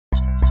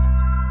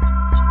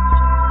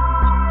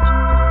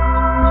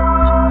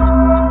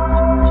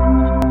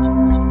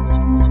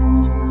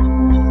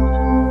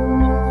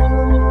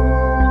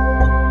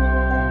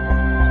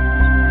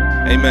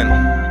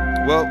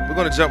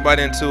going to jump right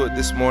into it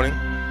this morning.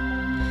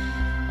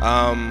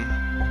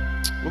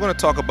 We're going to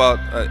talk about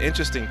an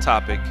interesting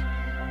topic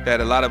that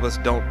a lot of us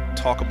don't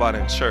talk about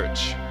in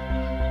church.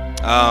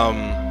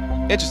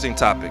 Interesting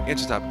topic.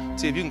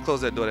 See, if you can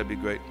close that door, that'd be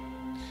great.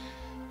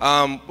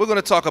 We're going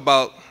to talk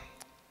about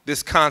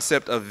this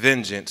concept of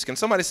vengeance. Can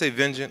somebody say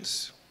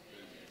vengeance?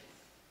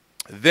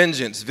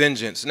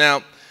 Vengeance.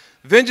 Now,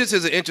 vengeance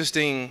is an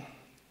interesting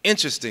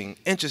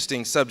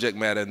subject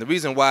matter. And the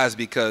reason why is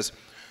because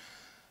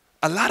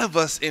a lot of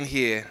us in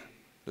here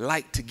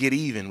like to get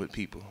even with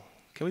people.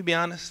 Can we be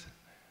honest?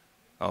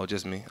 Oh,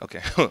 just me?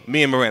 Okay.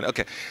 Me and Miranda.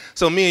 Okay.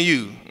 So me and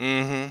you.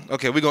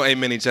 Okay, we're going to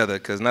amen each other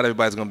because not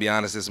everybody's going to be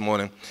honest this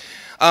morning.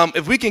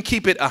 If we can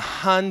keep it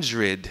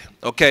 100,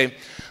 okay,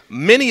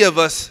 many of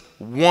us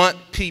want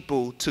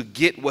people to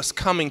get what's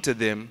coming to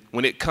them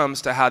when it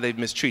comes to how they've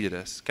mistreated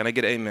us. Can I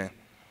get an amen?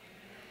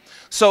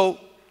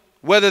 So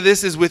whether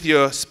this is with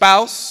your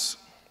spouse,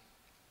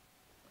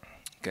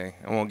 okay,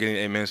 I won't get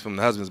any amens from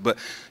the husbands, but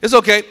it's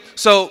okay.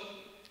 So,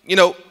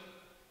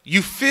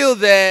 you feel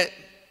that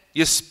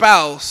your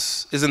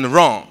spouse is in the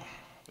wrong.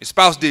 Your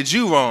spouse did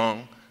you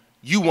wrong.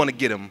 You want to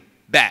get them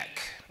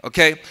back,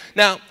 okay?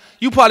 Now,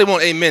 you probably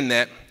won't amen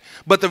that,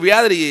 but the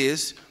reality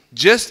is,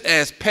 just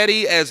as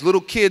petty as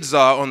little kids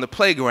are on the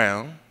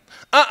playground,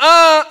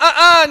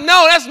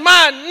 no, that's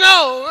mine,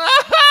 no,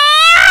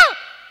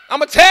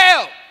 I'm a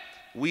tell.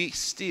 We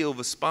still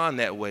respond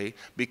that way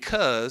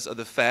because of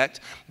the fact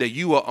that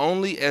you are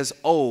only as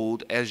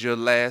old as your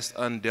last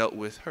undealt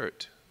with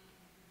hurt.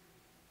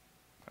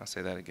 I'll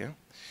say that again.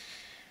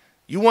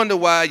 You wonder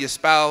why your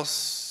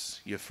spouse,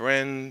 your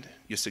friend,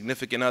 your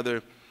significant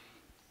other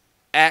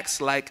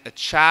acts like a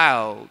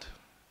child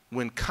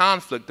when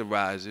conflict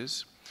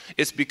arises.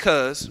 It's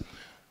because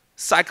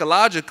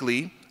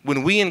psychologically,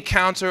 when we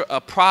encounter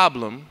a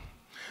problem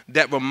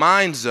that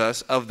reminds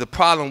us of the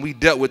problem we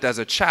dealt with as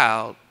a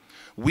child,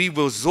 we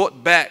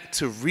resort back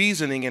to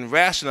reasoning and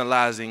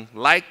rationalizing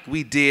like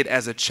we did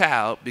as a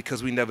child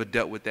because we never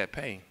dealt with that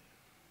pain.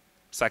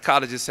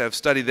 Psychologists have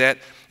studied that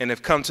and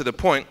have come to the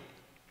point,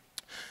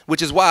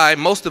 which is why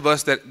most of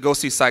us that go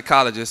see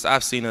psychologists,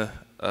 I've seen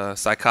a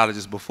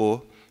psychologist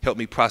before, help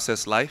me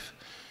process life.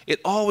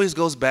 It always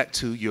goes back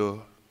to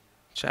your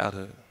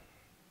childhood.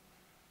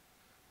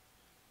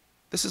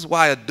 This is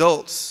why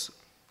adults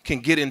can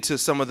get into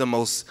some of the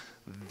most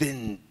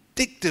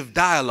vindictive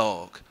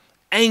dialogue,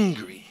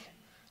 angry,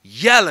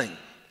 yelling,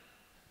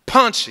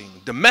 punching,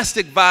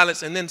 domestic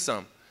violence, and then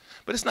some.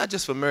 But it's not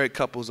just for married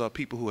couples or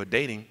people who are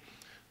dating.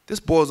 This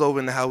boils over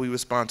into how we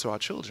respond to our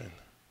children.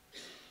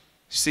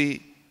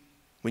 See,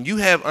 when you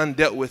have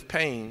undealt with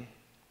pain,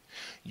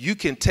 you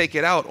can take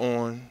it out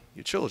on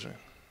your children.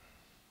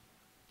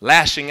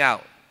 Lashing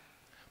out,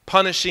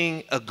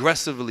 punishing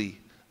aggressively.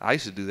 I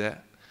used to do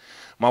that.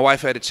 My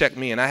wife had to check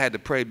me, and I had to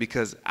pray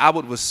because I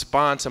would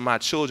respond to my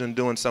children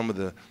doing some of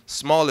the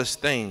smallest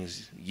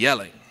things,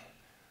 yelling.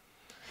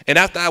 And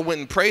after I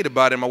went and prayed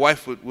about it, my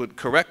wife would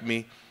correct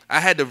me. I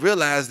had to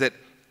realize that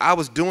I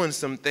was doing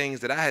some things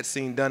that I had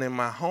seen done in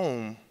my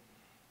home,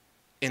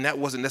 and that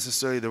wasn't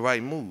necessarily the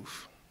right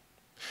move.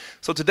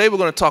 So today we're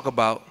going to talk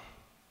about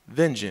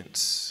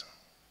vengeance.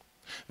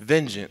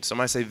 Vengeance.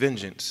 Somebody say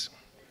vengeance.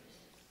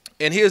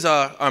 And here's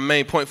our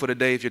main point for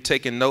today. If you're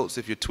taking notes,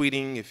 if you're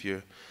tweeting, if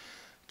you're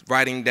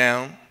writing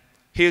down,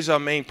 here's our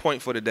main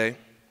point for today.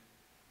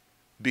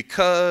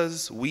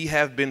 Because we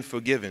have been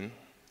forgiven,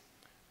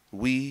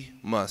 we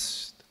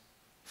must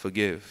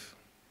forgive.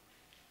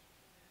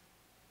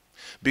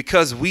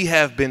 Because we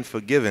have been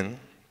forgiven,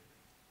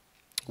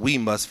 we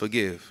must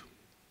forgive.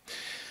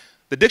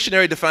 The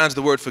dictionary defines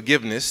the word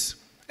forgiveness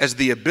as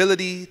the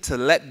ability to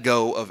let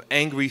go of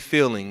angry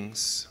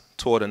feelings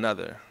toward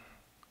another.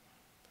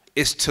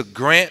 It's to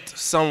grant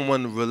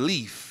someone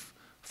relief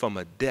from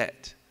a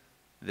debt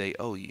they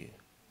owe you.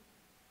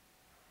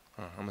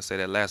 I'm going to say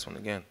that last one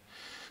again.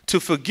 To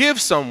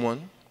forgive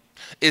someone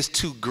is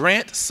to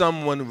grant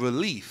someone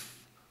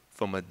relief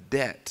from a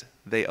debt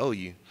they owe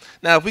you.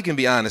 Now, if we can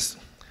be honest,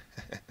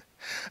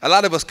 a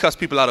lot of us cuss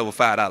people out over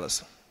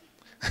 $5.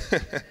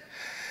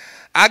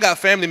 I got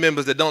family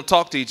members that don't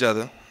talk to each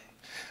other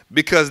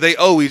because they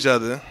owe each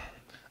other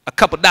a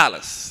couple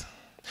dollars.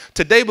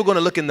 Today, we're going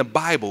to look in the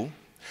Bible,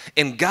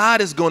 and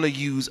God is going to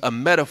use a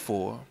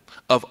metaphor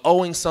of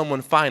owing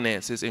someone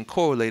finances and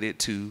correlate it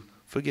to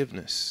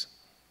forgiveness.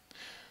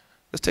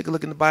 Let's take a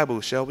look in the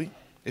Bible, shall we?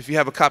 If you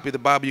have a copy of the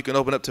Bible, you can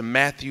open up to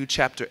Matthew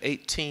chapter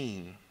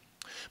 18.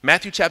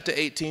 Matthew chapter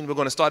 18, we're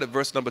going to start at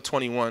verse number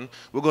 21.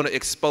 We're going to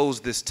expose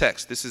this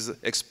text. This is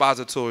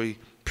expository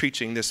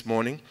preaching this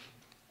morning.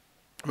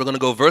 We're going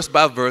to go verse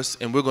by verse,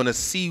 and we're going to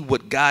see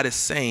what God is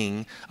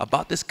saying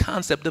about this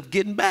concept of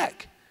getting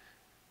back.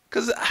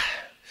 Because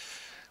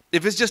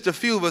if it's just a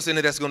few of us in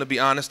it that's going to be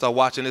honest, or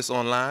watching this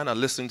online, or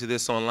listening to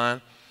this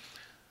online,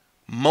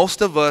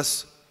 most of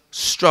us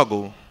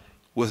struggle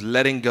with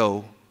letting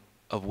go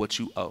of what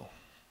you owe.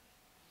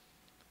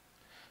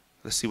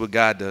 Let's see what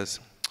God does.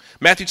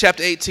 Matthew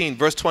chapter 18,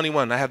 verse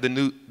 21. I have the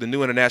New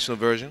International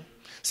Version.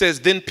 It says,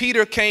 "Then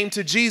Peter came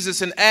to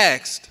Jesus and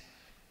asked,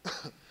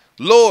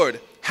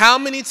 'Lord, how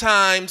many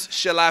times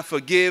shall I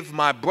forgive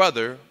my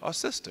brother or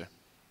sister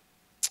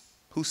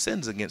who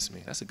sins against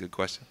me? That's a good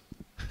question.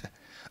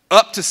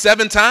 Up to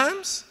 7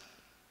 times?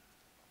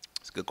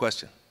 That's a good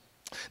question.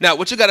 Now,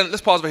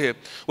 let's pause right here.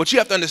 What you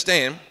have to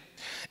understand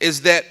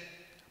is that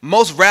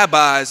most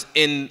rabbis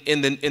in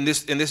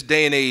this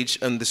day and age,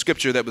 in the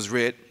scripture that was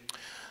read,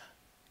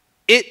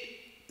 it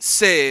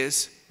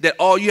says that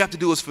all you have to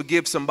do is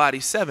forgive somebody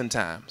 7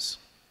 times.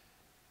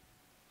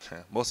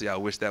 Most of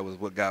y'all wish that was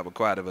what God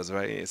required of us,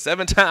 right?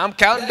 7 times, I'm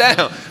counting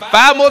down.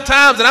 5 more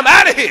times and I'm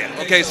out of here.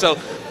 Okay, so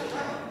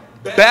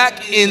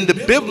back in the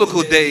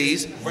biblical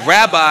days,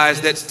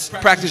 rabbis that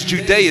practiced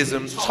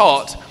Judaism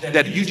taught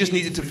that you just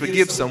needed to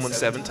forgive someone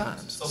 7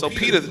 times. So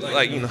Peter,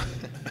 I'm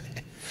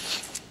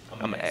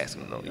going to ask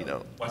him,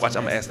 watch,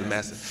 I'm going to ask the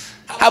master.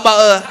 How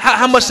about,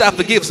 how much should I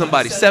forgive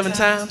somebody? 7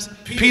 times?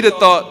 Peter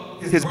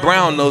thought his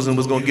brown nosing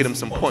was going to get him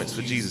some points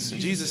for Jesus. And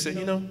Jesus said,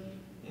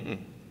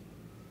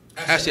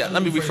 Actually,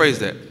 let me rephrase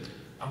that.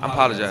 I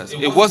apologize.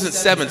 It wasn't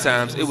 7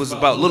 times. It was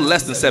about a little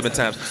less than 7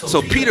 times.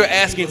 So Peter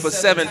asking for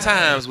 7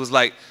 times was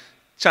like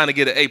trying to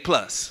get an A+.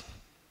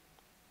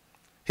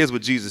 Here's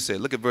what Jesus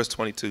said. Look at verse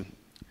 22.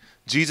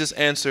 Jesus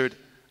answered,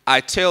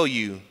 I tell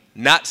you,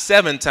 not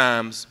 7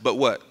 times, but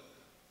what?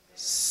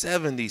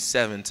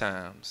 77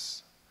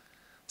 times.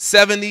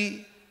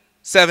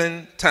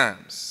 77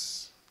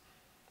 times.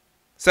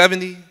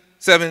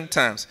 77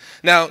 times.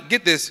 Now,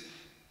 get this.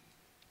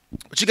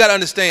 What you got to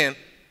understand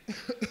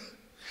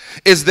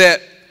is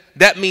that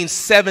means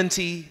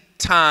 70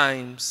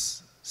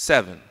 times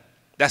 7.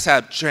 That's how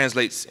it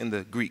translates in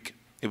the Greek.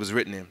 It was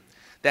written in.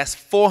 That's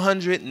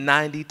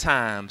 490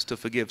 times to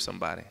forgive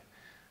somebody.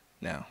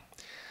 Now,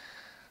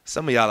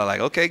 some of y'all are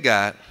like, okay,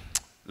 God,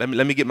 let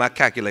me get my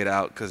calculator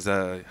out because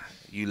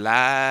you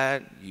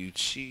lied, you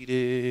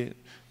cheated,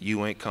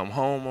 you ain't come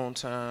home on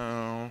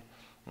time.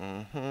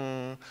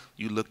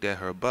 You looked at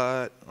her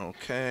butt.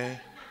 Okay,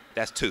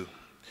 that's 2.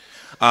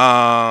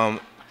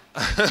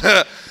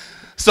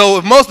 So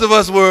if most of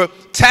us were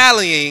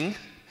tallying,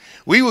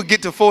 we would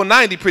get to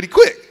 490 pretty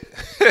quick.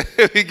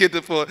 We get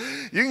to 4.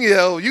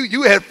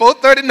 You had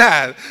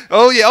 439.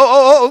 Oh yeah.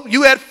 Oh.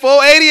 You had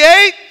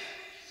 488.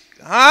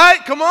 All right,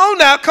 come on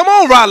now. Come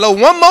on, Rollo.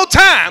 One more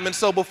time. And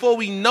so before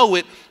we know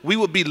it, we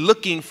would be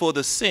looking for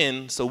the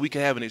sin so we can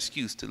have an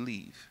excuse to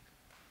leave.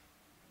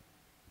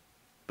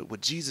 But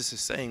what Jesus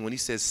is saying when he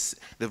says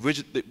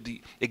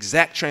the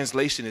exact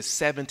translation is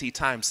 70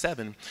 times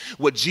 7,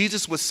 what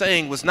Jesus was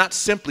saying was not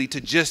simply to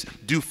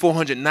just do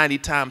 490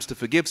 times to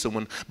forgive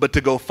someone, but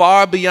to go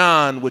far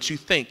beyond what you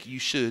think you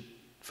should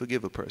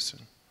forgive a person.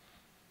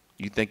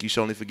 You think you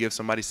should only forgive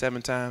somebody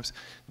 7 times?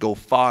 Go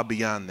far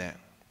beyond that.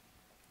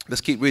 Let's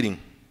keep reading.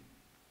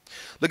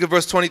 Look at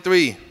verse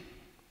 23.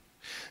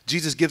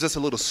 Jesus gives us a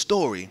little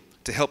story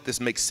to help this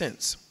make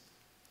sense.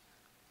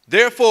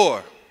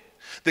 Therefore,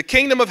 the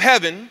kingdom of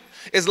heaven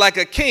is like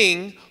a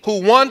king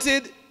who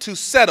wanted to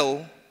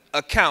settle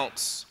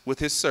accounts with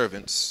his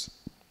servants.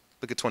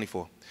 Look at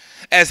 24.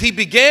 As he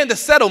began the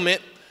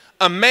settlement,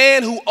 a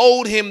man who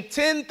owed him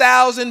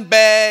 10,000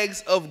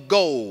 bags of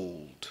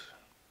gold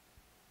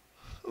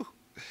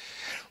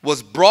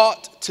was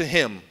brought to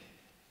him.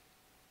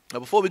 Now,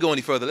 before we go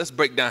any further, let's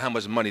break down how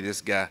much money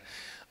this guy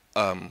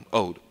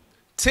owed.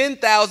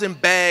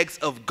 10,000 bags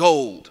of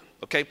gold.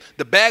 Okay,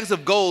 the bags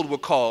of gold were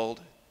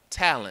called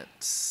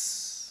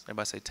talents.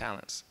 Everybody say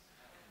talents.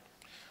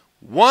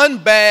 1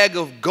 bag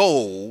of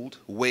gold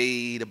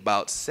weighed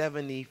about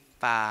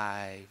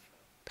 75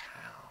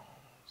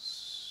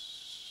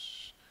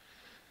 pounds.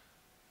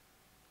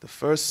 The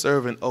first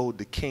servant owed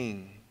the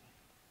king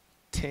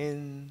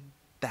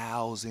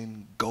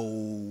 10,000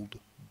 gold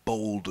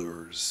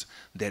boulders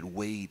that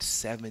weighed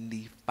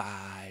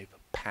 75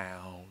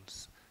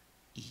 pounds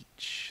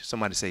each.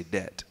 Somebody say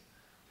debt.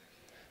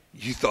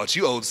 You thought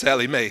you owed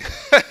Sally Mae.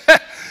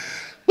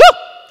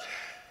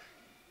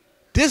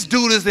 This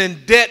dude is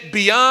in debt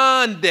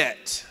beyond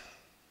debt.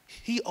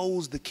 He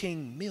owes the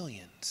king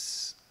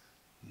millions.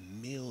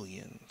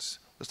 Millions.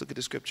 Let's look at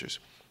the scriptures.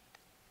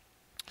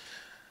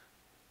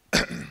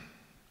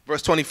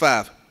 Verse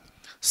 25.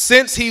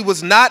 Since he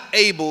was not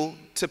able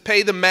to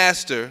pay, the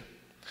master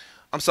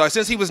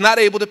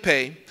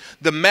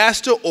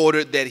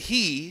ordered that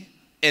he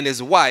and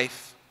his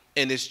wife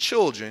and his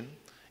children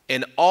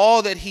and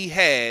all that he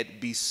had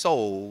be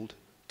sold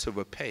to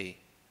repay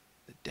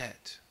the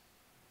debt.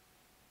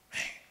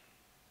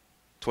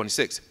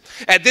 26.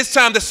 At this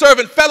time, the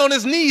servant fell on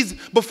his knees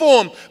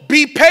before him.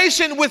 Be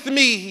patient with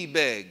me, he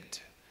begged.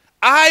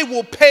 I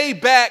will pay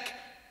back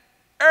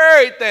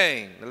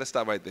everything. Now, let's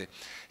stop right there.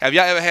 Have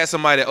y'all ever had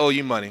somebody that owe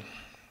you money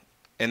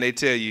and they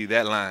tell you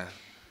that line?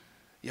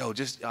 Yo,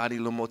 I need a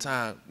little more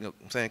time. You know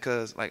what I'm saying?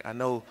 Because, I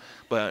know,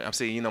 but I'm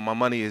saying, my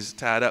money is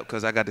tied up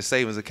because I got the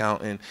savings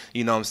account and,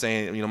 what I'm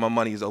saying, my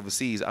money is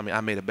overseas. I mean,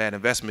 I made a bad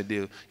investment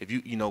deal. If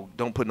you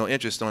don't put no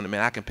interest on it,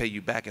 man, I can pay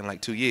you back in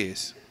 2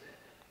 years.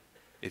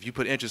 If you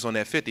put interest on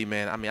that 50,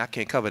 man, I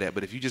can't cover that.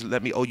 But if you just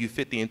let me owe you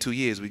 50 in 2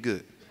 years, we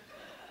good.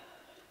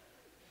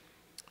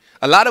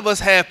 A lot of us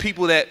have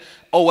people that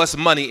owe us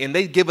money, and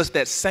they give us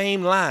that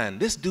same line.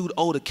 This dude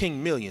owed a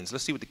king millions.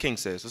 Let's see what the king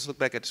says. Let's look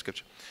back at the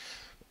scripture.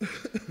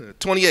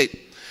 28.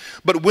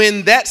 But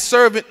when that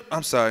servant,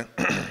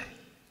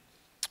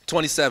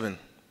 27.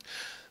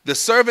 The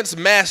servant's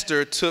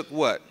master took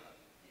what?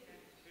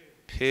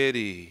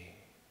 Pity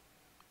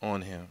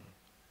on him.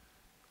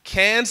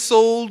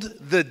 Canceled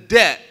the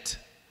debt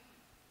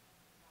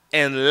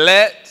and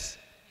let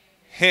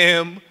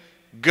him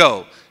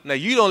go. Now,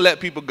 you don't let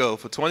people go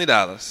for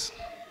 $20.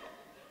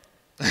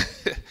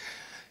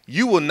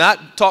 You will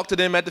not talk to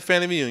them at the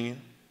family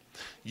reunion.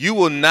 You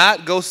will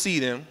not go see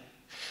them.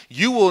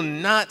 You will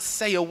not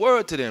say a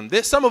word to them.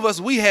 There's some of us,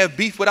 we have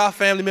beef with our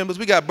family members.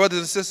 We got brothers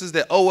and sisters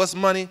that owe us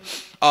money,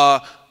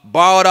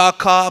 borrowed our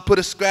car, put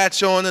a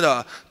scratch on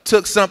it,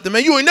 took something.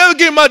 Man, you ain't never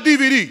get my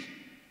DVD.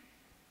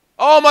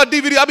 All my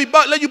DVD, I'll be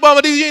let you buy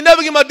my DVD. You ain't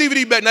never get my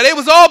DVD back. Now, they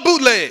was all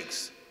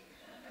bootlegs.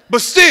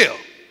 But still,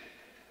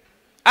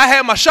 I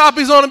had my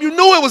Sharpies on them. You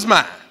knew it was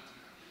mine.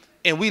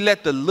 And we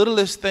let the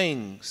littlest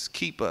things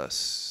keep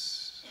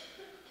us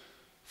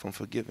from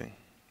forgiving.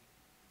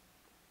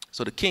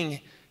 So the king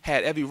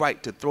had every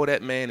right to throw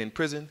that man in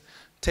prison,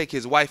 take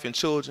his wife and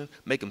children,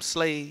 make them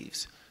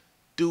slaves.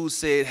 Dude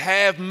said,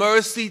 have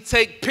mercy,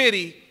 take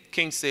pity.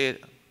 King said,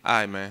 all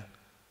right, man,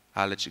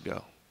 I'll let you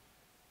go.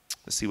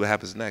 Let's see what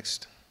happens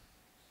next.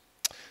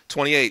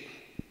 28.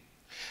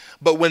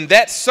 But when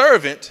that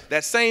servant,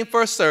 that same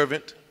first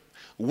servant,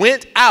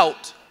 went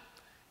out,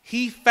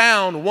 he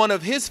found one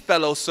of his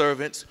fellow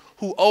servants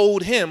who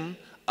owed him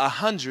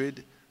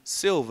 100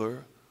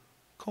 silver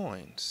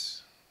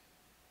coins.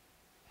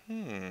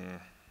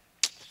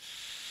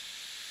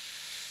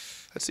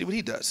 Let's see what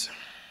he does.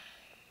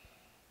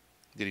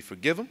 Did he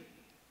forgive him?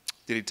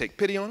 Did he take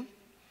pity on him?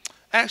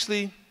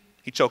 Actually,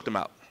 he choked him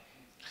out.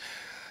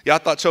 Y'all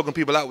thought choking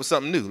people out was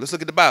something new. Let's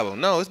look at the Bible.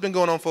 No, it's been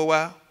going on for a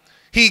while.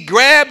 He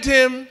grabbed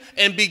him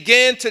and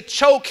began to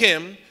choke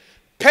him.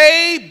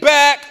 Pay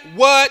back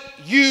what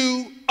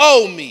you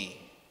owe me.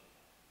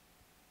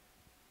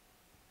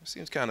 It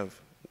seems kind of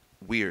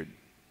weird,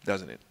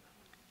 doesn't it?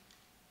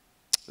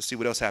 Let's see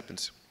what else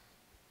happens.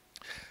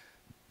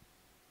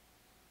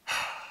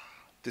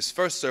 This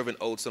first servant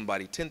owed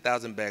somebody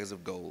 10,000 bags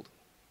of gold.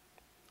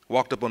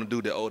 Walked up on a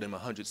dude that owed him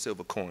 100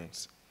 silver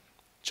coins.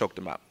 Choked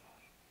him out.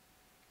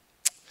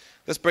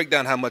 Let's break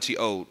down how much he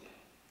owed.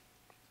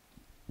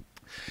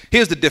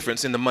 Here's the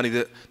difference in the money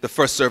that the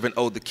first servant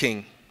owed the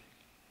king.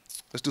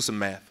 Let's do some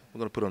math. We're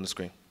going to put it on the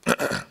screen.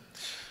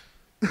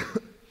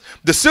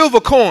 The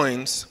silver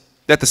coins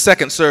that the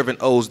second servant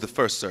owes the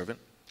first servant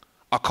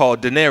are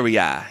called denarii.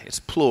 It's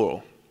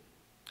plural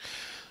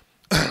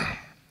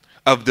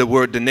of the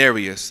word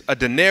denarius. A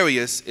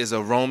denarius is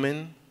a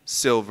Roman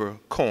silver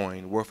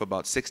coin worth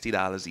about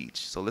 $60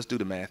 each. So let's do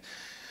the math.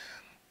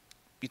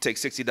 You take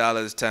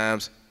 $60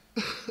 times,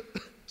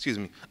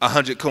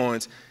 100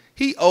 coins.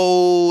 He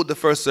owed the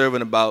first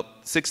servant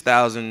about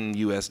 6,000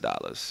 US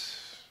dollars.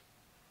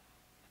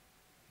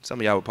 Some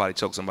of y'all would probably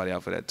choke somebody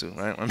out for that too,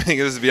 right? I mean,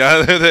 let's be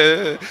honest.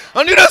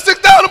 I need that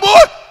 6,000, boy.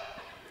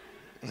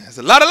 There's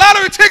a lot of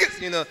lottery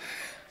tickets, you know.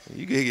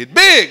 You can get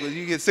big, but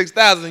you get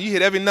 6,000, you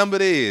hit every number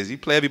there is. You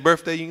play every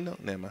birthday, you know.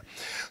 Never mind.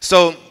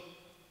 So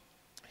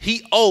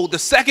he owed the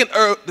second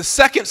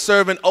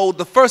servant owed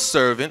the first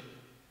servant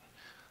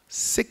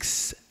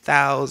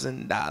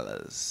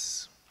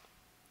 $6,000.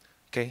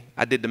 Okay,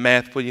 I did the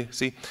math for you,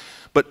 see?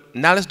 But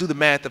now let's do the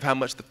math of how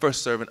much the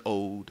first servant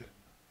owed the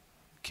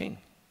king.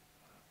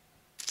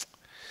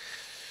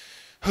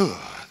 The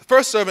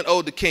first servant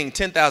owed the king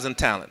 10,000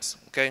 talents,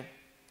 okay?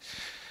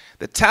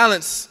 The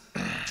talents,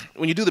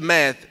 when you do the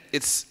math,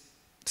 it's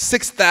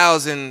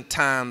 6,000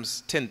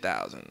 times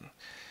 10,000.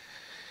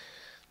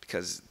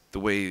 Because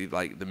the way,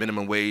 like, the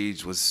minimum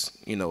wage was,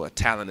 you know, a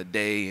talent a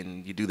day,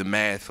 and you do the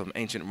math from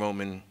ancient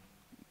Roman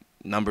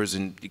numbers,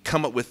 and you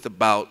come up with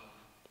about,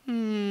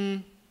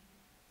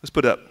 let's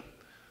put up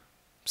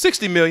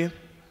 60 million.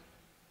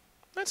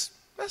 That's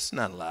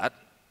not a lot,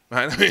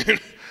 right? I mean,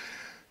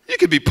 you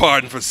could be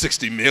pardoned for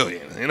 60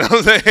 million, you know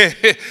what I'm saying?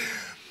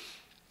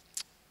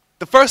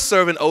 The first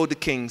servant owed the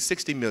king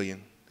 60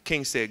 million. The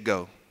king said,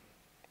 go.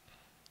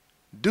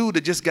 Dude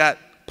that just got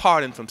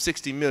pardoned from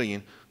 60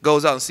 million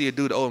goes out and see a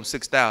dude that owed him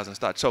 6,000 and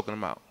start choking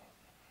him out.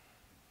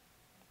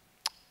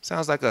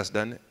 Sounds like us,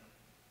 doesn't it?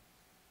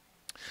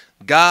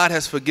 God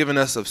has forgiven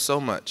us of so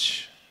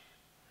much.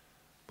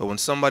 But when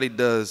somebody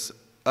does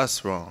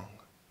us wrong,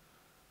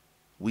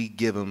 we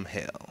give them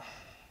hell.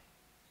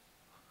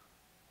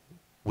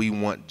 We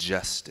want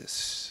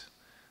justice.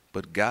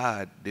 But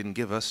God didn't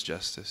give us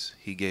justice.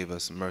 He gave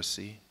us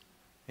mercy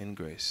and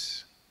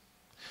grace.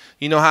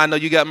 You know how I know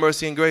you got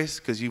mercy and grace?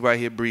 Because you're right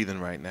here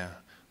breathing right now,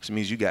 which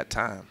means you got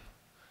time.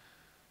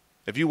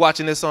 If you're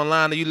watching this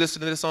online or you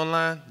listening to this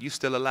online, you're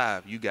still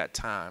alive. You got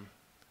time.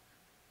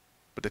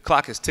 But the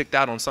clock has ticked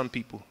out on some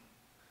people.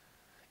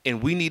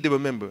 And we need to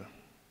remember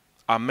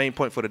our main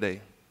point for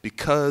today.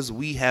 Because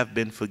we have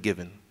been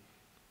forgiven.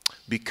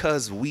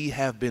 Because we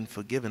have been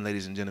forgiven,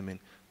 ladies and gentlemen,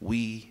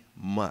 we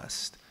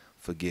must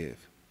forgive.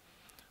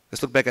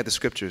 Let's look back at the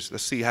scriptures.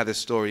 Let's see how this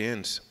story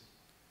ends.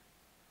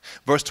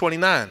 Verse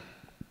 29.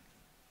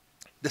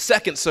 The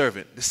second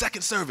servant.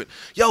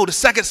 Yo, the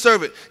second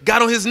servant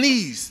got on his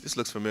knees. This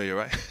looks familiar,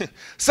 right?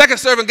 Second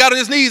servant got on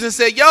his knees and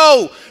said,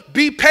 yo,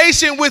 be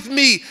patient with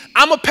me.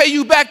 I'm going to pay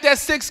you back that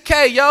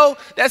 6K, yo.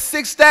 That's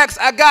 6 stacks.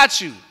 I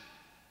got you.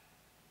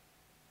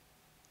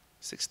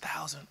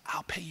 6,000.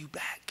 I'll pay you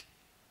back.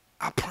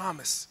 I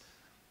promise.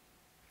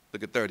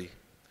 Look at 30.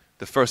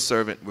 The first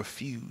servant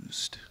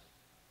refused.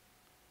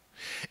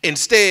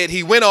 Instead,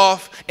 he went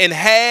off and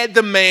had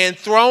the man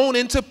thrown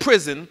into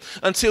prison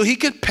until he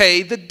could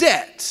pay the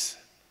debt.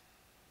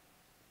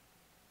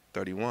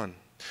 31.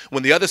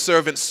 When the other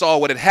servants saw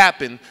what had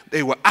happened,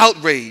 they were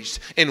outraged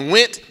and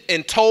went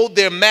and told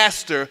their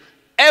master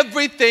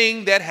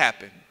everything that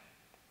happened.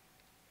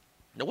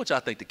 Now, what y'all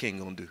think the king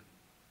gonna do?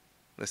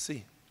 Let's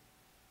see.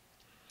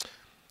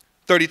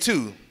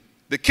 32.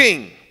 The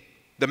king,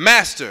 the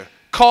master,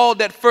 called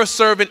that first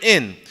servant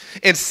in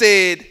and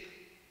said,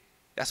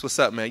 that's what's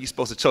up, man. You're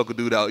supposed to choke a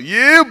dude out.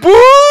 Yeah, boy.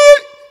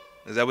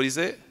 Is that what he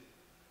said?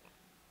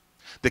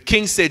 The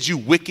king said, you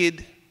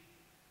wicked,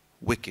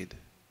 wicked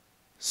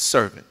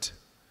servant.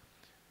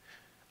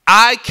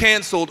 I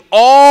canceled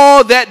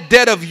all that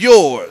debt of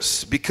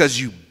yours because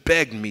you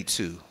begged me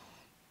to.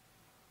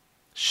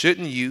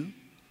 Shouldn't you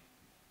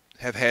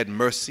have had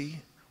mercy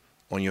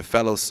on your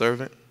fellow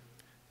servant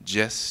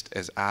just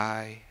as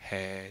I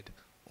had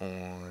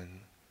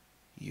on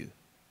you?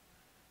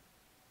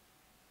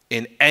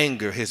 In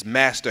anger, his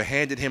master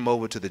handed him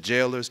over to the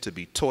jailers to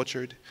be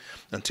tortured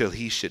until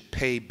he should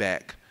pay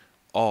back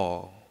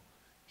all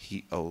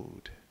he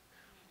owed.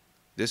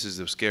 This is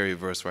the scary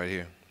verse right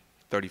here,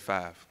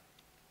 35.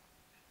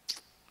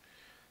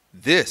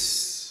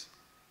 This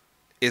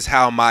is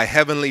how my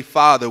heavenly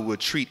Father will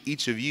treat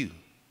each of you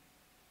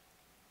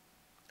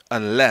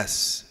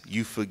unless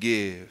you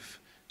forgive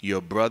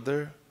your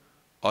brother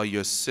or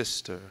your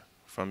sister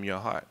from your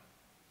heart.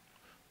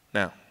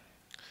 Now,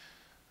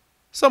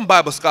 some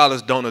Bible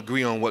scholars don't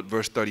agree on what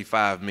verse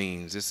 35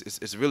 means.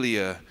 It's really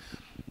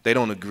they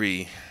don't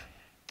agree.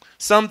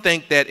 Some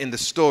think that in the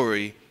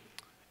story,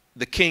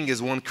 the king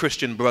is one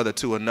Christian brother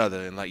to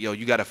another. And like, yo,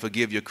 you got to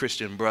forgive your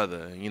Christian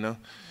brother, you know.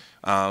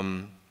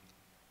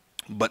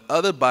 But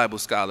other Bible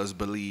scholars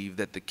believe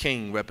that the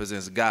king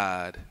represents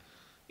God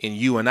and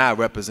you and I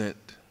represent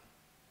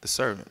the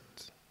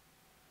servant.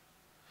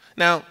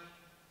 Now,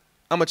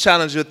 I'm going to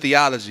challenge your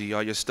theology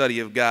or your study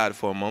of God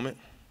for a moment.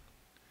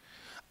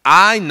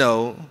 I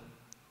know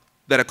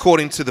that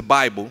according to the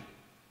Bible,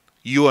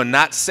 you are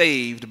not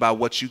saved by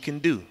what you can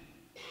do.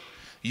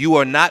 You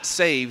are not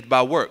saved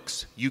by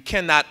works. You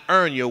cannot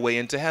earn your way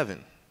into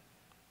heaven.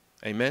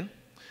 Amen?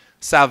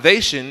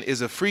 Salvation is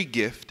a free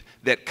gift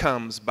that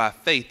comes by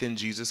faith in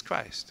Jesus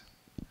Christ.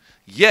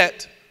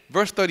 Yet,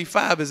 verse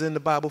 35 is in the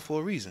Bible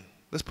for a reason.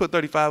 Let's put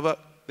 35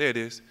 up. There it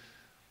is.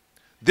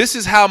 This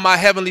is how my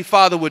heavenly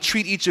Father will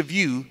treat each of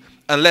you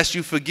unless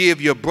you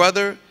forgive your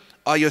brother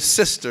or your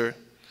sister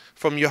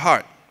from your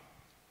heart.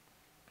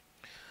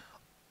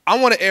 I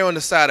want to err on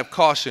the side of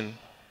caution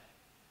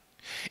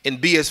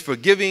and be as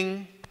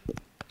forgiving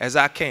as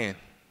I can.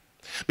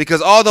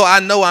 Because although I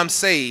know I'm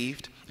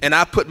saved and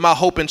I put my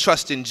hope and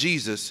trust in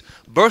Jesus,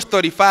 verse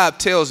 35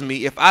 tells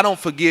me if I don't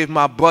forgive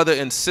my brother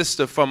and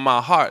sister from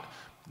my heart,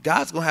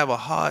 God's going to have a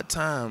hard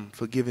time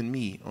forgiving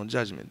me on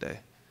Judgment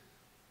Day.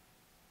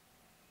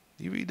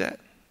 You read that?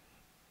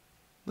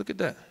 Look at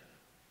that.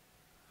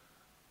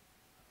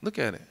 Look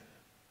at it.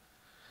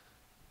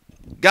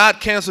 God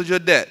canceled your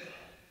debt.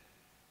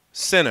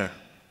 Sinner,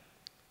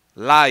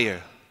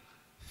 liar,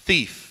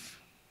 thief,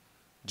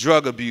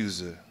 drug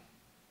abuser,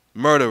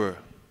 murderer,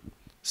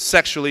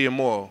 sexually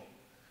immoral,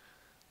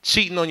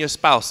 cheating on your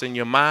spouse in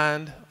your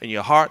mind, in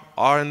your heart,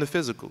 or in the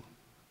physical,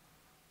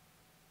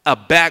 a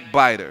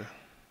backbiter,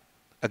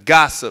 a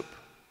gossip,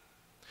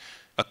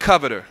 a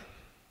coveter.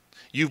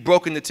 You've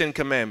broken the 10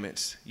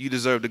 commandments. You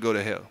deserve to go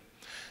to hell.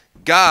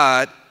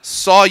 God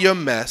saw your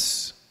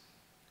mess.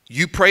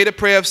 You prayed a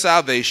prayer of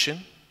salvation.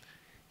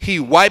 He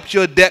wiped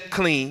your debt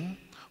clean,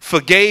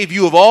 forgave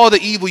you of all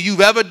the evil you've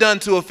ever done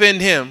to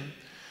offend him.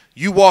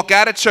 You walk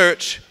out of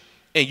church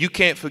and you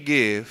can't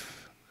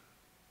forgive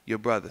your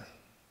brother.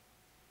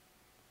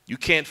 You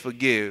can't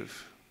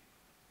forgive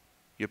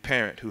your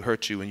parent who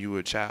hurt you when you were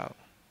a child.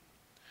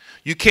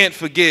 You can't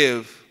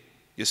forgive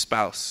your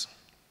spouse.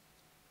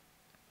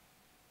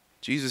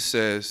 Jesus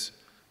says,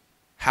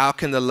 how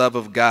can the love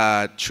of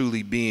God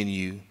truly be in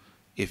you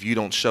if you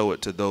don't show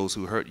it to those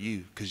who hurt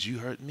you? Because you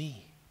hurt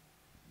me.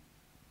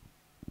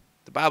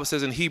 The Bible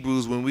says in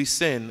Hebrews, when we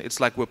sin,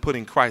 it's like we're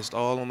putting Christ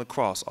all on the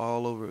cross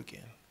all over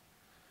again.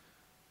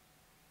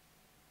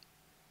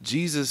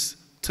 Jesus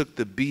took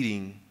the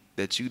beating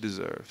that you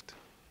deserved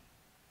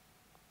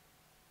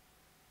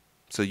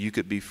so you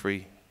could be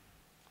free.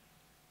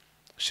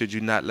 Should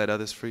you not let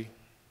others free?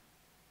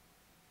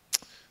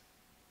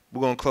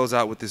 We're going to close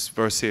out with this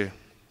verse here,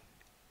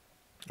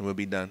 and we'll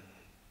be done.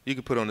 You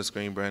can put it on the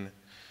screen, Brandon.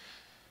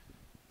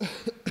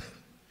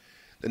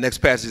 The next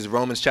passage is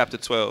Romans chapter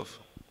 12.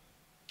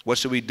 What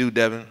should we do,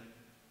 Devin?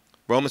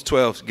 Romans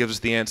 12 gives us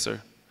the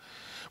answer.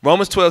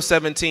 Romans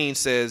 12:17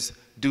 says,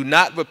 Do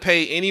not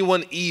repay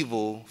anyone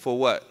evil for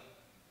what?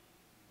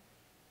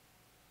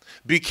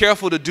 Be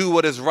careful to do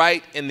what is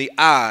right in the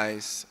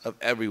eyes of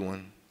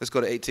everyone. Let's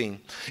go to 18.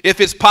 If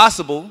it's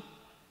possible,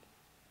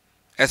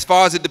 as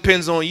far as it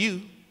depends on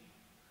you,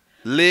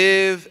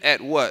 live at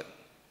what?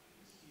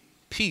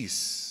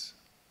 Peace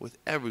with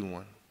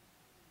everyone.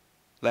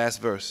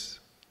 Last verse.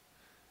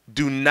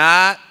 Do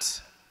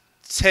not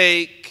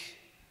take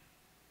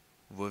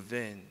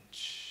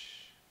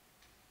revenge.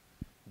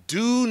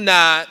 Do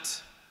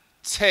not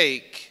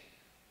take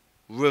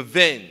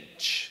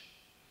revenge.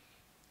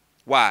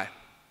 Why?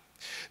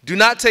 Do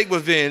not take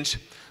revenge,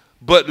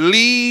 but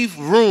leave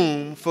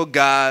room for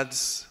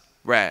God's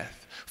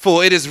wrath.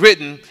 For it is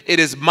written, it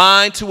is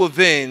mine to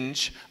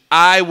avenge,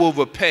 I will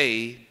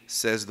repay,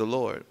 says the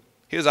Lord.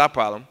 Here's our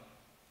problem.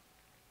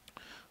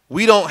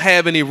 We don't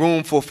have any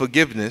room for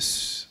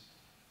forgiveness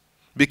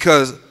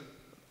because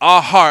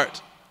our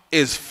heart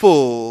is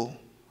full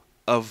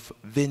of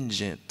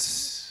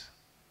vengeance.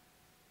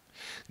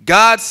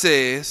 God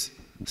says,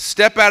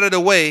 step out of the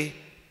way,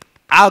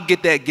 I'll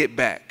get that get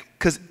back.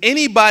 Because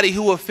anybody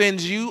who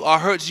offends you or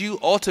hurts you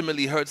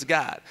ultimately hurts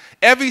God.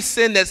 Every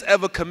sin that's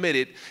ever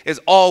committed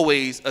is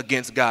always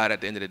against God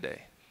at the end of the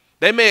day.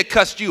 They may have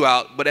cussed you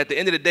out, but at the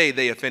end of the day,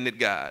 they offended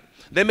God.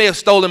 They may have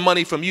stolen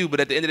money from you, but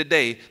at the end of the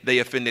day, they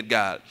offended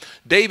God.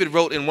 David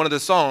wrote in one of the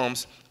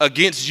Psalms,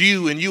 against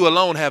you and you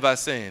alone have I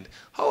sinned.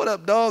 Hold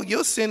up, dog.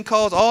 Your sin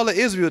caused all of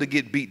Israel to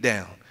get beat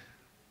down.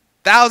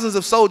 Thousands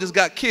of soldiers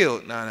got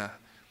killed. Nah.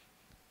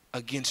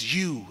 Against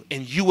you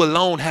and you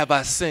alone have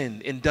I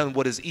sinned and done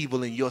what is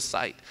evil in your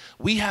sight.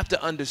 We have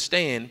to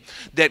understand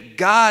that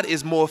God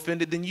is more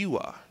offended than you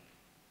are.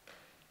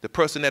 The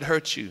person that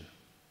hurt you,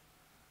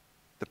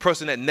 the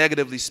person that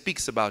negatively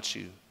speaks about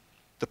you,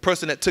 the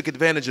person that took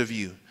advantage of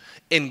you.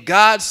 And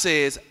God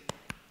says,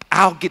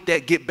 I'll get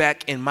that get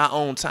back in my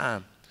own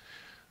time.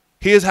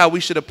 Here's how we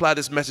should apply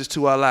this message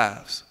to our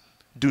lives.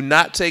 Do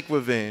not take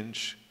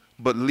revenge,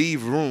 but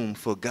leave room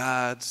for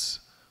God's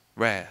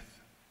wrath.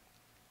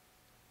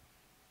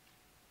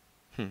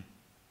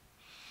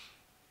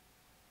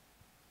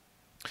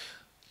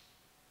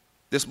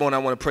 This morning,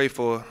 I want to pray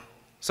for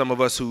some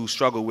of us who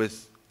struggle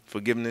with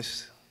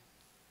forgiveness,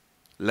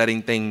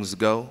 letting things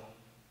go.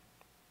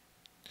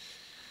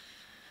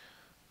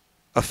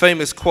 A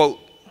famous quote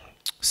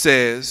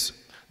says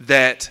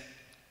that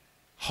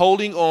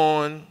holding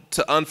on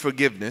to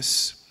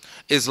unforgiveness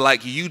is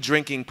like you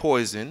drinking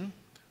poison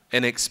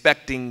and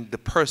expecting the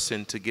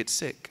person to get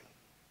sick.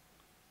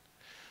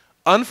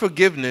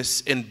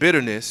 Unforgiveness and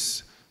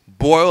bitterness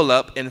boil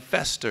up and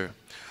fester.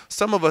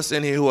 Some of us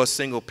in here who are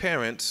single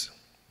parents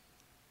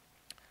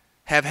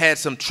have had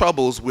some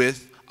troubles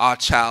with our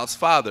child's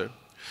father.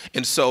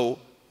 And so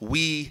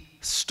we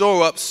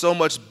store up so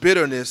much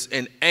bitterness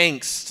and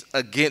angst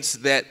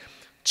against that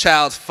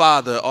child's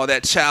father or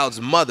that child's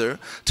mother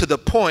to the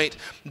point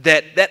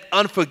that that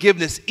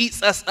unforgiveness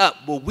eats us up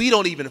where we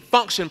don't even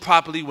function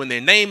properly when their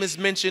name is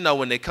mentioned or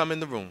when they come in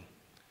the room.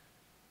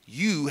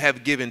 You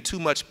have given too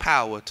much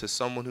power to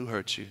someone who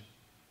hurt you.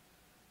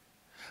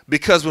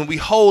 Because when we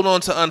hold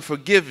on to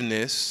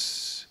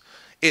unforgiveness,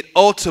 it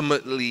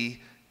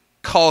ultimately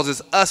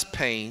causes us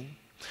pain,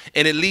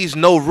 and it leaves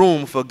no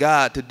room for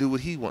God to do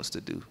what he wants to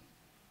do.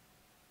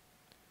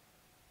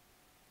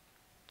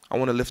 I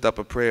want to lift up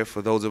a prayer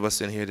for those of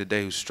us in here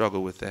today who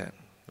struggle with that.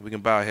 We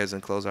can bow our heads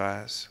and close our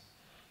eyes.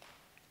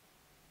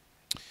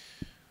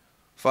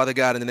 Father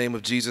God, in the name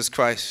of Jesus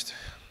Christ,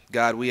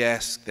 God, we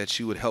ask that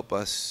you would help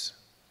us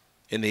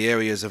in the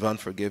areas of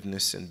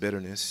unforgiveness and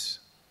bitterness.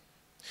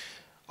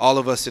 All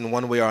of us in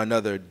one way or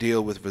another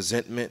deal with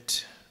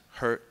resentment,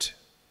 hurt,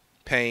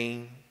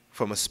 pain,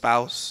 from a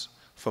spouse,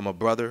 from a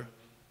brother,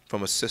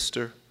 from a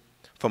sister,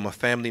 from a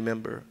family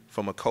member,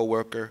 from a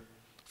coworker,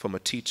 from a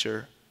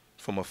teacher,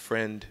 from a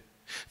friend,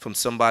 from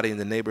somebody in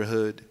the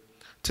neighborhood,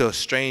 to a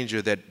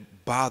stranger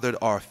that bothered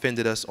or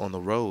offended us on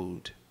the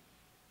road.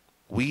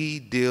 We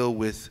deal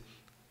with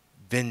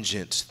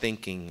vengeance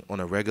thinking on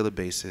a regular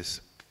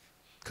basis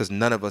because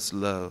none of us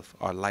love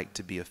or like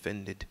to be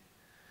offended.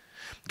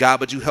 God,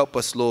 but you help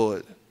us,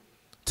 Lord,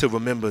 to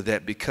remember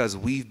that because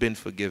we've been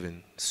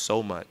forgiven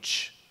so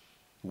much,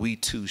 we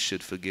too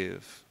should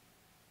forgive.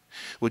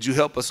 Would you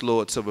help us,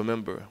 Lord, to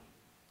remember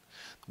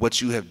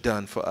what you have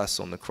done for us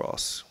on the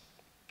cross?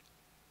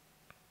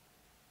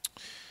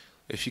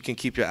 If you can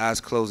keep your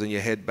eyes closed and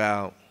your head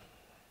bowed.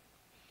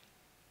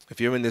 If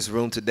you're in this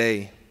room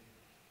today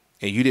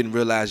and you didn't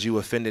realize you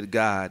offended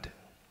God,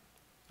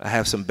 I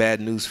have some bad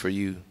news for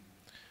you.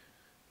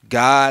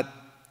 God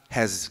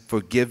has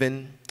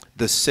forgiven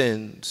the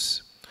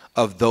sins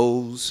of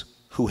those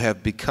who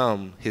have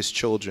become his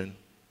children.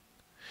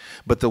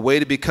 But the way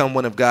to become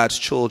one of God's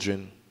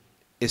children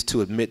is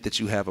to admit that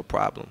you have a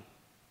problem.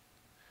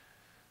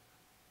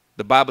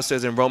 The Bible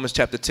says in Romans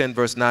chapter 10,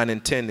 verse 9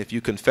 and 10, if you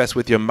confess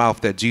with your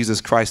mouth that Jesus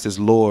Christ is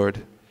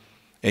Lord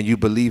and you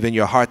believe in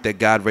your heart that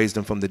God raised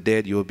him from the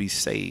dead, you will be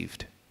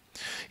saved.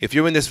 If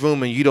you're in this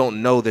room and you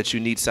don't know that you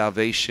need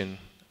salvation,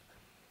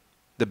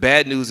 the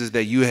bad news is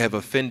that you have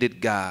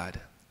offended God.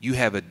 You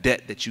have a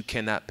debt that you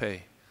cannot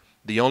pay.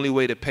 The only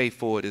way to pay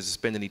for it is to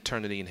spend an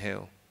eternity in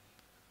hell.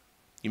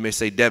 You may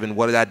say, Devin,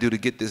 what did I do to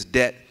get this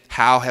debt?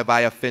 How have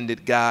I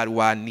offended God?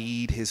 Well, I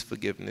need his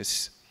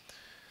forgiveness.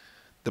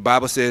 The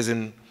Bible says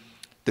in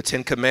the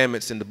 10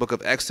 Commandments in the book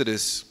of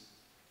Exodus,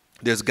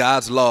 there's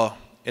God's law.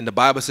 And the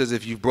Bible says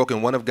if you've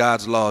broken one of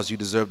God's laws, you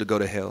deserve to go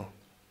to hell.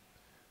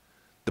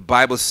 The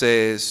Bible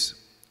says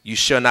you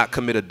shall not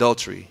commit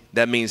adultery.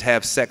 That means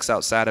have sex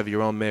outside of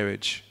your own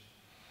marriage.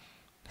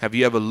 Have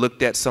you ever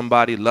looked at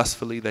somebody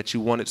lustfully that you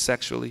wanted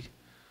sexually?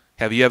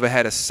 Have you ever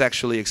had a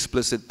sexually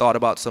explicit thought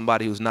about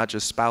somebody who's not your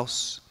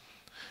spouse?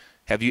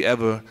 Have you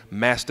ever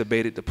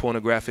masturbated to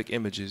pornographic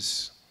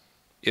images?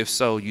 If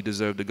so, you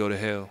deserve to go to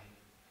hell.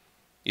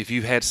 If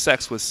you've had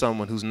sex with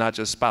someone who's not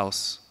your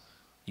spouse,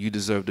 you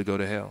deserve to go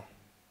to hell.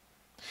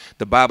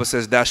 The Bible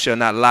says, thou shalt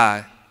not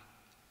lie.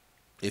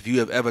 If you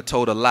have ever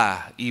told a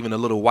lie, even a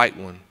little white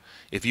one,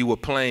 if you were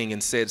playing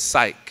and said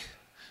psych,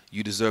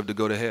 you deserve to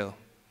go to hell.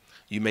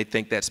 You may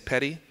think that's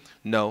petty.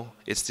 No,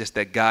 it's just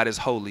that God is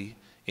holy,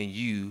 and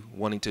you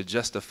wanting to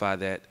justify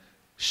that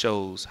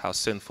shows how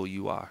sinful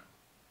you are.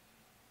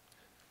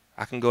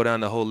 I can go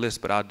down the whole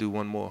list, but I'll do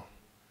one more.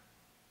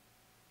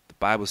 The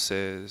Bible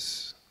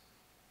says,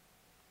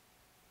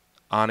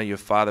 honor your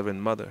father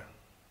and mother.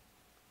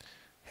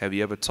 Have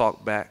you ever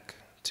talked back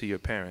to your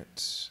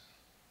parents?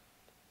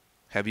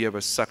 Have you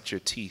ever sucked your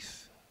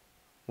teeth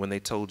when they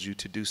told you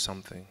to do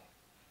something?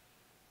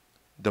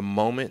 The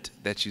moment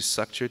that you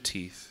sucked your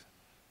teeth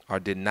or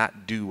did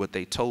not do what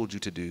they told you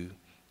to do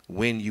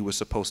when you were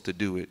supposed to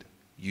do it,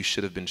 you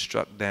should have been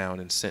struck down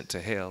and sent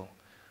to hell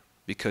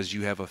because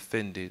you have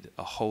offended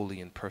a holy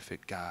and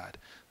perfect God.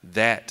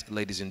 That,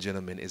 ladies and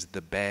gentlemen, is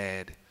the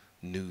bad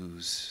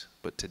news.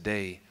 But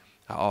today,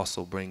 I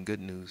also bring good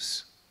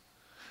news.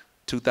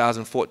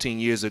 2014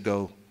 years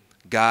ago,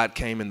 God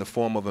came in the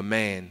form of a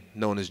man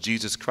known as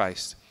Jesus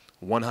Christ,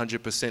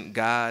 100%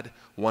 God,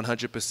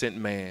 100%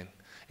 man.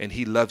 And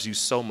he loves you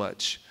so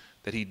much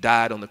that he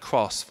died on the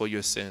cross for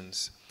your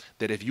sins,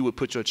 that if you would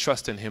put your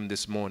trust in him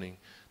this morning,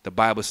 the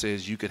Bible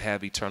says you could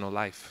have eternal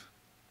life.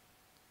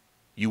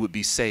 You would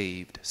be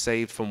saved.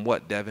 Saved from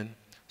what, Devin?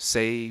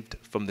 Saved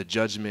from the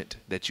judgment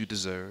that you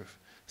deserve.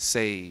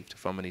 Saved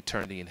from an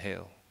eternity in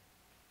hell.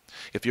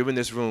 If you're in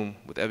this room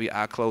with every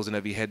eye closed and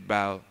every head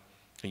bowed,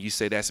 and you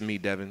say, that's me,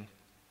 Devin,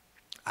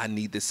 I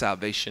need this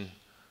salvation.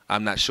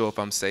 I'm not sure if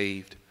I'm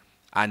saved.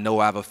 I know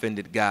I've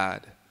offended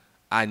God.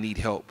 I need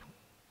help.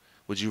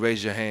 Would you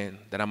raise your hand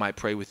that I might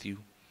pray with you?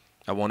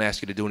 I won't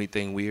ask you to do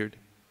anything weird.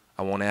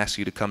 I won't ask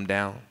you to come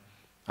down.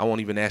 I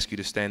won't even ask you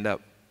to stand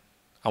up.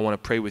 I want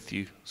to pray with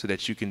you so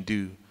that you can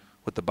do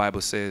what the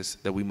Bible says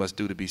that we must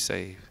do to be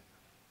saved.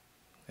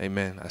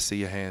 Amen. I see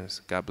your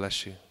hands. God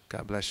bless you.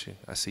 God bless you.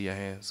 I see your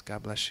hands.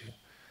 God bless you.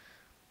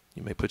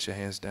 You may put your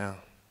hands down.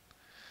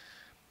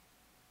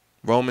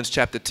 Romans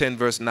chapter 10,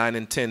 verse 9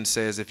 and 10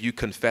 says, if you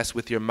confess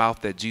with your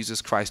mouth that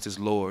Jesus Christ is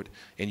Lord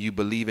and you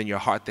believe in your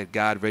heart that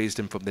God raised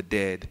him from the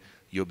dead,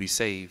 you'll be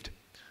saved.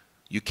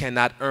 You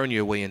cannot earn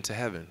your way into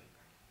heaven.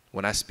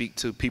 When I speak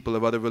to people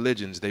of other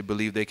religions, they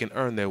believe they can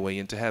earn their way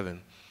into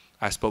heaven.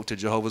 I spoke to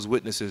Jehovah's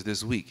Witnesses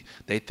this week.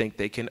 They think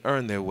they can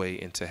earn their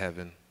way into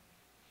heaven.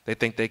 They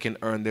think they can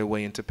earn their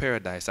way into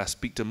paradise. I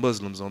speak to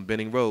Muslims on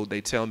Benning Road. They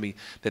tell me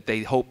that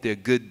they hope their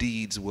good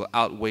deeds will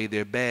outweigh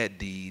their bad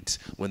deeds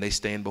when they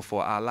stand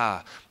before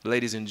Allah.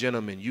 Ladies and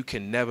gentlemen, you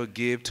can never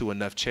give to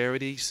enough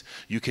charities.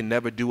 You can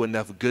never do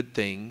enough good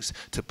things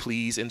to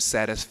please and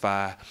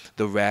satisfy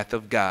the wrath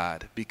of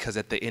God. Because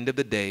at the end of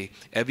the day,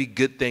 every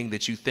good thing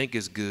that you think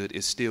is good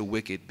is still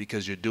wicked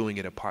because you're doing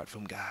it apart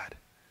from God.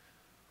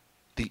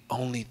 The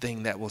only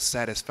thing that will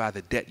satisfy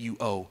the debt you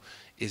owe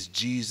is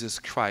Jesus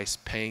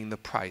Christ paying the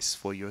price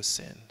for your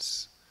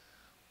sins.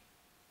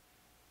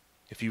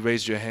 If you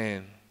raised your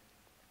hand,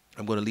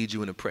 I'm going to lead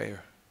you in a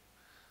prayer.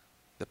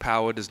 The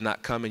power does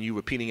not come in you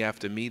repeating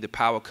after me. The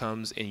power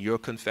comes in your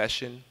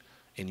confession,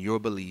 in your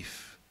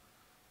belief.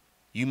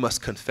 You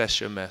must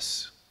confess your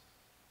mess.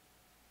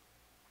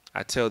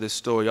 I tell this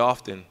story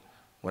often.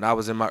 When I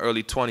was in my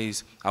early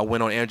 20s, I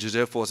went on Andrews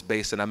Air Force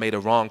Base and I made a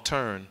wrong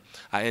turn.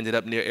 I ended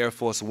up near Air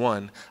Force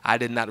One. I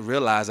did not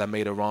realize I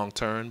made a wrong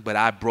turn, but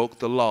I broke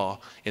the law,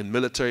 and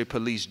military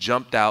police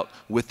jumped out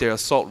with their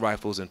assault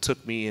rifles and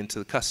took me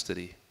into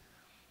custody.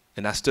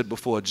 And I stood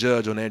before a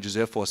judge on Andrews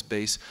Air Force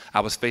Base. I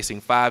was facing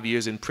 5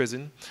 years in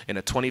prison and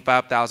a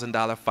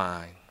 $25,000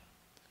 fine.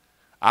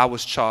 I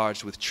was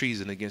charged with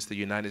treason against the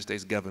United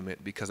States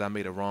government because I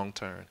made a wrong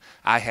turn.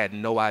 I had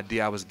no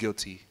idea I was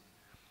guilty.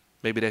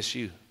 Maybe that's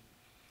you.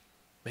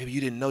 Maybe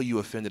you didn't know you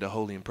offended a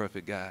holy and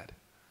perfect God,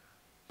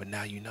 but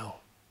now you know.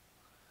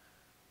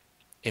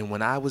 And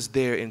when I was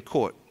there in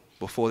court,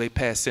 before they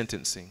passed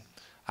sentencing,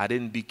 I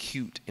didn't be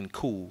cute and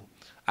cool.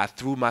 I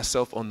threw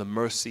myself on the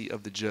mercy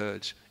of the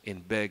judge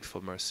and begged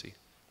for mercy.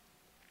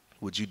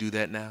 Would you do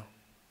that now?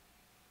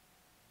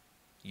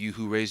 You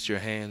who raised your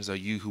hands, or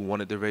you who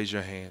wanted to raise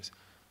your hands,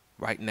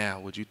 right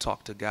now, would you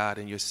talk to God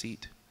in your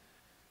seat?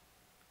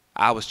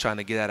 I was trying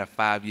to get out of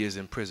 5 years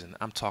in prison.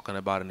 I'm talking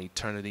about an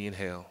eternity in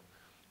hell.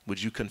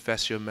 Would you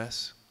confess your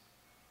mess?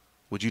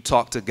 Would you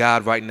talk to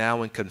God right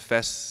now and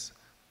confess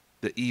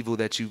the evil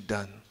that you've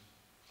done.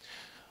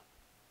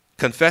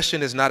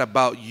 Confession is not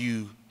about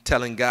you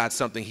telling God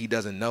something he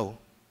doesn't know.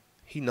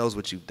 He knows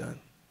what you've done.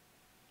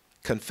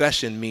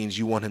 Confession means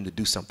you want him to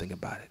do something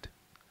about it.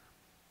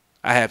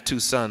 I have 2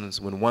 sons.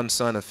 When one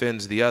son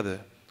offends the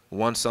other,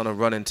 one son will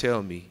run and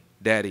tell me,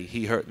 Daddy,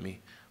 he hurt me.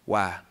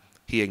 Why?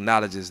 He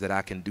acknowledges that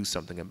I can do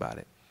something about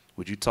it.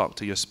 Would you talk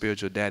to your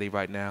spiritual daddy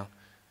right now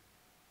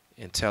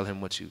and tell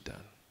him what you've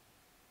done?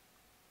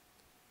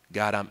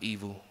 God, I'm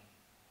evil.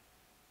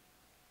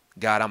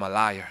 God, I'm a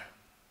liar.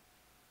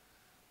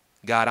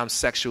 God, I'm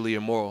sexually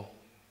immoral.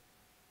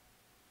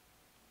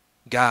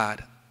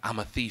 God, I'm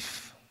a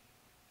thief.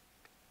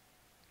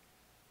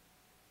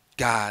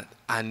 God,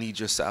 I need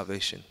your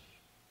salvation.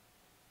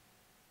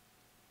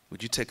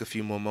 Would you take a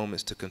few more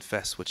moments to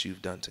confess what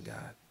you've done to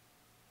God?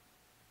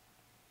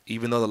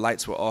 Even though the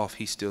lights were off,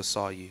 he still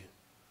saw you.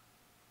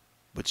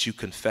 But you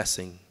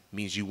confessing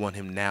means you want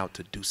him now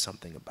to do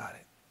something about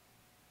it.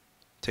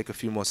 Take a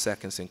few more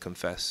seconds and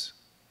confess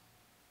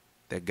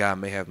that God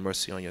may have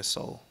mercy on your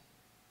soul.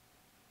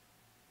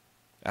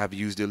 I've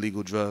used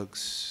illegal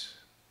drugs.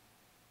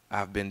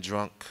 I've been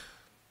drunk.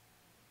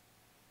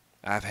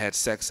 I've had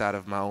sex out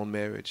of my own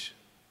marriage.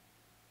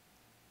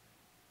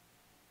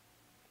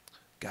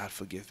 God,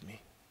 forgive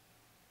me.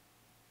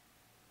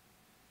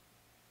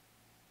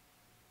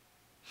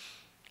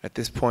 At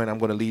this point, I'm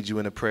going to lead you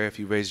in a prayer if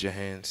you raise your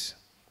hands.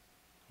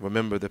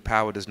 Remember, the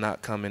power does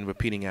not come in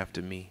repeating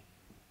after me.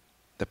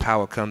 The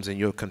power comes in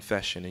your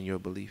confession and your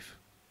belief.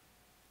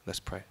 Let's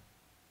pray.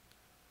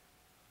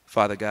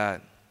 Father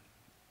God,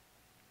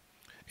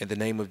 in the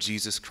name of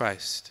Jesus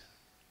Christ,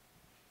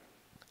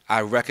 I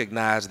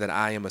recognize that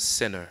I am a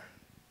sinner.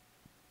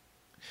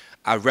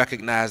 I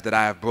recognize that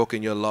I have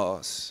broken your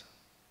laws.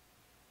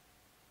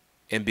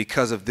 And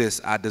because of this,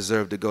 I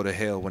deserve to go to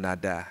hell when I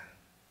die.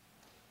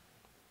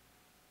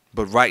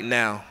 But right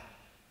now,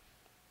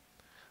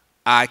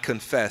 I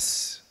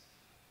confess,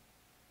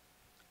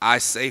 I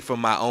say from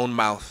my own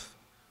mouth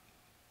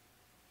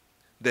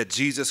that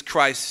Jesus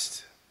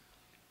Christ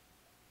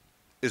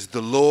is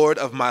the Lord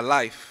of my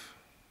life.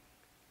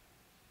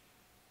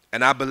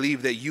 And I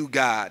believe that you,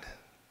 God,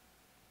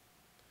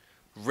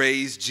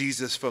 raised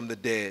Jesus from the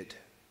dead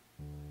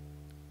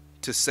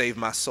to save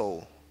my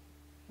soul.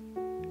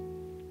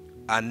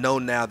 I know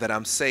now that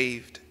I'm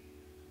saved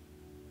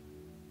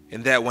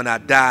and that when I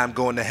die, I'm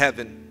going to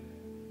heaven.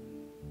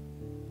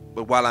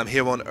 But while I'm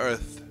here on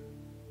earth,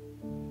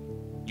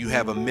 you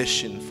have a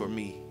mission for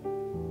me.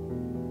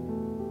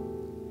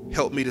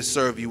 Help me to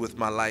serve you with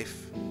my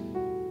life.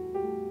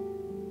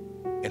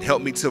 And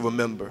help me to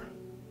remember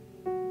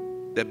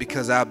that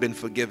because I've been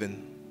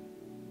forgiven,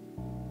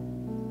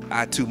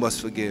 I too must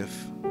forgive.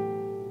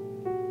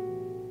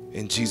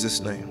 In Jesus'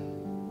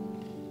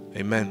 name,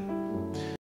 amen.